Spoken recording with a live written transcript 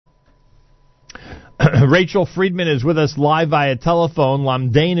Rachel Friedman is with us live via telephone.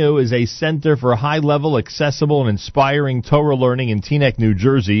 Lamdeinu is a center for high-level, accessible, and inspiring Torah learning in Teaneck, New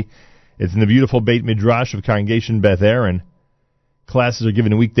Jersey. It's in the beautiful Beit Midrash of Congregation Beth Aaron. Classes are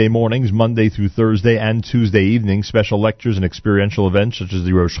given weekday mornings, Monday through Thursday, and Tuesday evenings. Special lectures and experiential events such as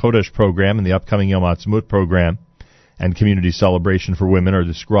the Rosh Chodesh program and the upcoming Yom Ha'atzmaut program and community celebration for women are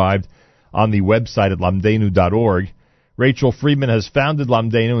described on the website at lamdeinu.org. Rachel Friedman has founded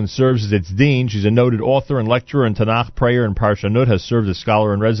Lamdeinu and serves as its dean. She's a noted author and lecturer in Tanakh, prayer, and Parshanut, has served as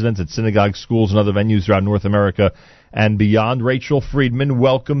scholar in residence at synagogues, schools, and other venues throughout North America and beyond. Rachel Friedman,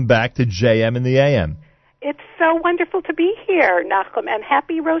 welcome back to JM in the AM. It's so wonderful to be here, Nachum, and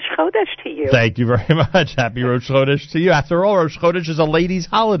happy Rosh Chodesh to you. Thank you very much. Happy Rosh Chodesh to you. After all, Rosh Chodesh is a ladies'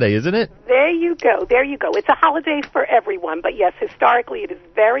 holiday, isn't it? There you go. There you go. It's a holiday for everyone, but yes, historically it is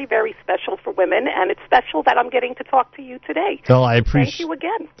very, very special for women, and it's special that I'm getting to talk to you today. Well, thank you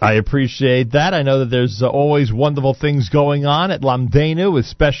again. I appreciate that. I know that there's always wonderful things going on at Lamdeinu with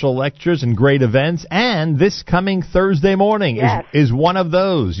special lectures and great events, and this coming Thursday morning is one of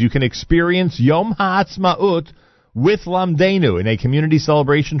those. You can experience Yom Ha'atzmaut with Lamdeinu in a community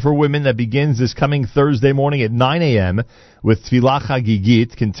celebration for women that begins this coming Thursday morning at 9 a.m. with Tfilah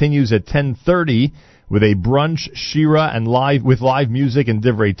Chagigit, continues at 10:30 with a brunch, shira, and live music and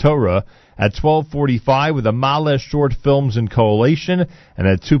divrei Torah, at 12:45 with a Maleh short films and collation, and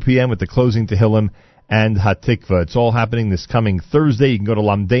at 2 p.m. with the closing Tehillim and Hatikva. It's all happening this coming Thursday. You can go to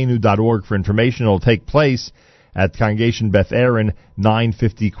lamdeinu.org for information. It'll take place at Congregation Beth Aaron,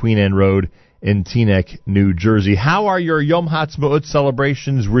 950 Queen Anne Road in Teaneck, New Jersey. How are your Yom Ha'atzmaut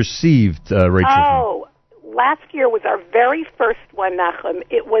celebrations received, Rachel? Oh, last year was our very first one, Nachum.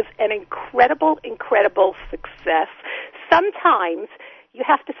 It was an incredible, incredible success. Sometimes you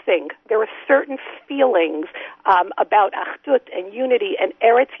have to think. There are certain feelings about Achdut and unity and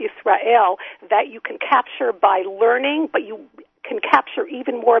Eretz Yisrael that you can capture by learning, but you can capture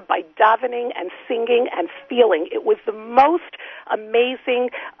even more by davening and singing and feeling. It was the most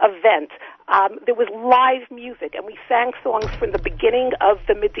amazing event. There was live music, and we sang songs from the beginning of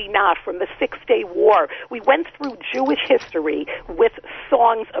the Medina, from the Six-Day War. We went through Jewish history with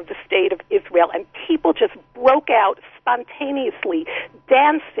songs of the State of Israel, and people just broke out spontaneously,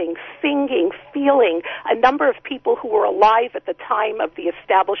 dancing, singing, feeling. A number of people who were alive at the time of the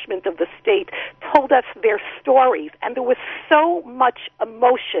establishment of the state told us their stories, and there was so much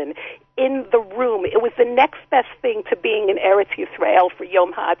emotion in the room. It was the next best thing to being in Eretz Yisrael for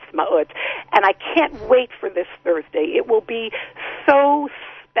Yom Ha'atzmaut, and I can't wait for this Thursday. It will be so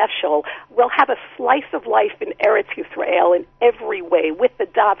special. We'll have a slice of life in Eretz Yisrael in every way, with the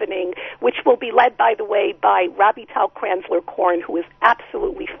davening, which will be led, by the way, by Rabbi Tal Kranzler-Korn, who is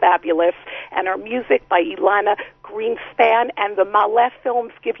absolutely fabulous, and our music by Ilana Greenspan, and the Maleh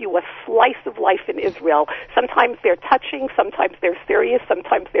films give you a slice of life in Israel. Sometimes they're touching, sometimes they're serious,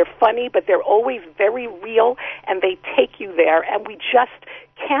 sometimes they're funny, but they're always very real, and they take you there, and we just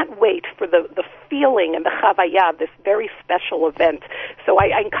can't wait for the feeling and the chavaya, this very special event. So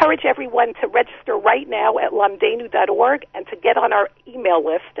I encourage everyone to register right now at lamdeinu.org and to get on our email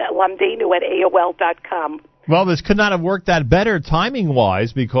list at lamdeinu@aol.com. Well, this could not have worked out better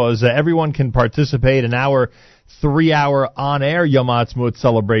timing-wise, because everyone can participate in our 3-hour on-air Yom Ha'atzmaut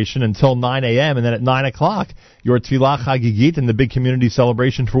celebration until 9 a.m., and then at 9 o'clock, your Tfilah Chagigit and the big community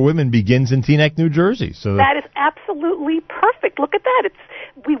celebration for women begins in Teaneck, New Jersey. So that is absolutely perfect. Look at that.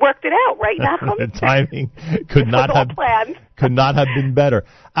 We worked it out, right, Nachum? The timing could not have been better.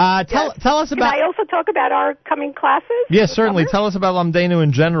 Tell us about. Can I also talk about our coming classes? Yes, certainly. Tell us about Lamdeinu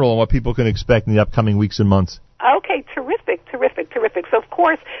in general and what people can expect in the upcoming weeks and months. Okay, terrific. So, of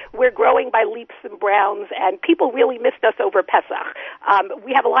course, we're growing by leaps and bounds, and people really missed us over Pesach.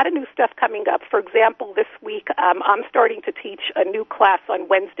 We have a lot of new stuff coming up. For example, this week, I'm starting to teach a new class on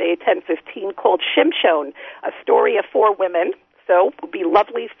Wednesday at 10:15 called Shimshon, a story of 4 women. So it would be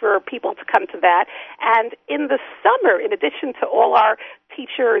lovely for people to come to that. And in the summer, in addition to all our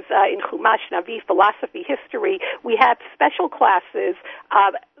teachers in Chumash, Navi, philosophy, history, we have special classes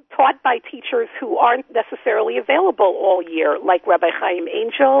taught by teachers who aren't necessarily available all year, like Rabbi Chaim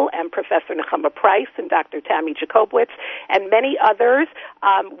Angel and Professor Nechama Price and Dr. Tammy Jacobowitz and many others.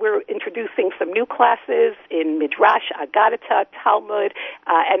 We're introducing some new classes in Midrash, Agadata, Talmud,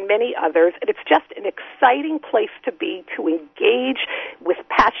 and many others. And it's just an exciting place to be, to engage with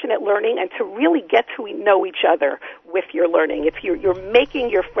passionate learning and to really get to know each other with your learning. You're making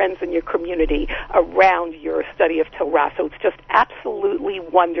your friends and your community around your study of Torah. So it's just absolutely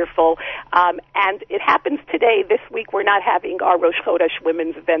wonderful. wonderful. And it happens today. This week we're not having our Rosh Chodesh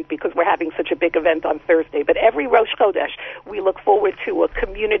women's event because we're having such a big event on Thursday. But every Rosh Chodesh, we look forward to a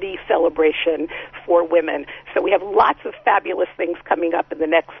community celebration for women. So we have lots of fabulous things coming up in the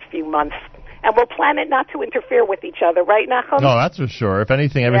next few months. And we'll plan it not to interfere with each other, right, Nachum? No, that's for sure. If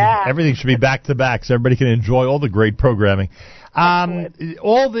anything, everything should be back-to-back so everybody can enjoy all the great programming.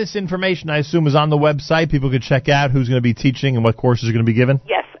 All this information, I assume, is on the website. People can check out who's going to be teaching and what courses are going to be given?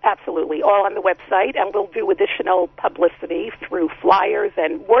 Yes, absolutely. All on the website, and we'll do additional publicity through flyers,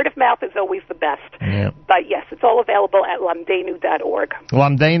 and word of mouth is always the best. Yeah. But, yes, it's all available at lamdenu.org.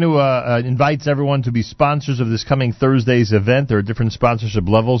 Lamdenu invites everyone to be sponsors of this coming Thursday's event. There are different sponsorship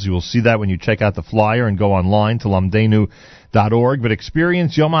levels. You will see that when you check out the flyer and go online to lamdenu.org. But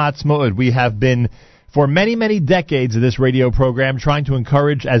experience Yom HaAtzmaut. We have been, for many, many decades of this radio program, trying to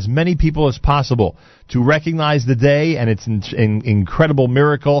encourage as many people as possible to recognize the day and its incredible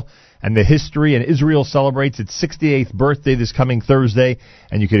miracle and the history. And Israel celebrates its 68th birthday this coming Thursday,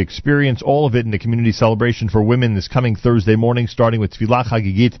 and you can experience all of it in the community celebration for women this coming Thursday morning, starting with Tfilah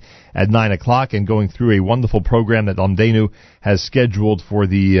Chagigit at 9 o'clock and going through a wonderful program that Lamdenu has scheduled for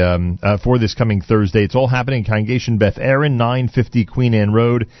for this coming Thursday. It's all happening in Congregation Beth Aaron, 950 Queen Anne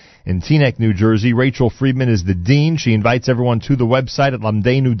Road in Teaneck, New Jersey. Rachel Friedman is the dean. She invites everyone to the website at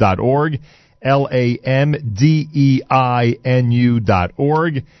lamdenu.org,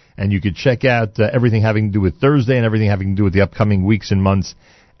 LAMDEINU.org, and you can check out everything having to do with Thursday and everything having to do with the upcoming weeks and months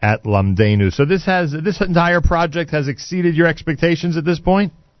at Lamdenu. So this entire project has exceeded your expectations at this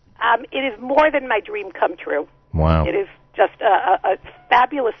point? It is more than my dream come true. Wow. It is just a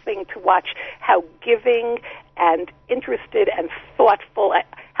fabulous thing to watch how giving and interested and thoughtful,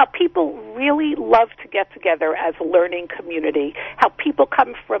 how people really love to get together as a learning community, how people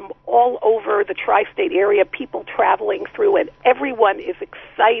come from all over the tri-state area, people traveling through, and everyone is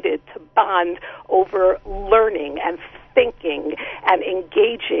excited to bond over learning and thinking and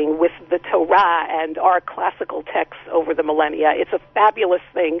engaging with the Torah and our classical texts over the millennia. It's a fabulous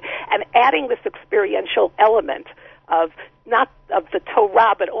thing. And adding this experiential element of not of the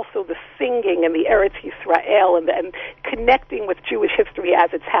Torah, but also the singing and the Eretz Yisrael and connecting with Jewish history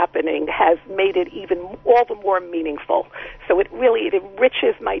as it's happening has made it even all the more meaningful. So it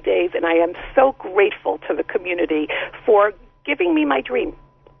enriches my days, and I am so grateful to the community for giving me my dream.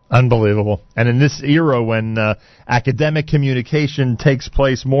 Unbelievable. And in this era when academic communication takes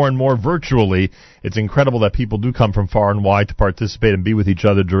place more and more virtually, it's incredible that people do come from far and wide to participate and be with each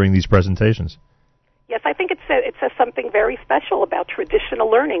other during these presentations. Yes, I think it says something very special about traditional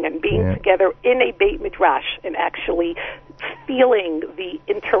learning and being together in a Beit Midrash and actually feeling the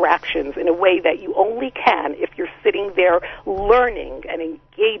interactions in a way that you only can if you're sitting there learning and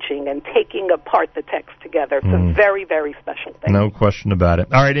engaging and taking apart the text together. It's a very, very special thing. No question about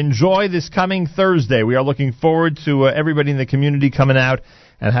it. All right, enjoy this coming Thursday. We are looking forward to everybody in the community coming out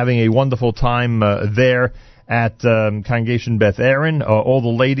and having a wonderful time there at Congregation Beth Aaron. All the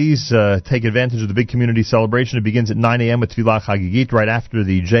ladies take advantage of the big community celebration. It begins at 9 a.m. with Tfilah Chagigit right after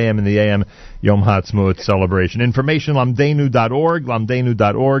the JM and the AM Yom HaAtzmaut celebration. Information, lamdenu.org,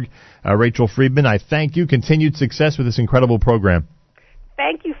 lamdenu.org. Rachel Friedman, I thank you. Continued success with this incredible program.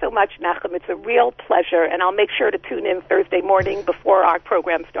 Thank you so much, Nachum. It's a real pleasure, and I'll make sure to tune in Thursday morning before our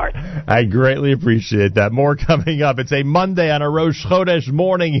program starts. I greatly appreciate that. More coming up. It's a Monday on a Rosh Chodesh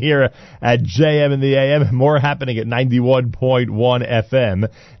morning here at JM in the AM. More happening at 91.1 FM,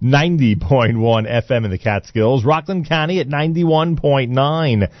 90.1 FM in the Catskills. Rockland County at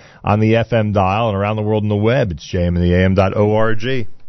 91.9 on the FM dial, and around the world on the web. It's jmintheam.org.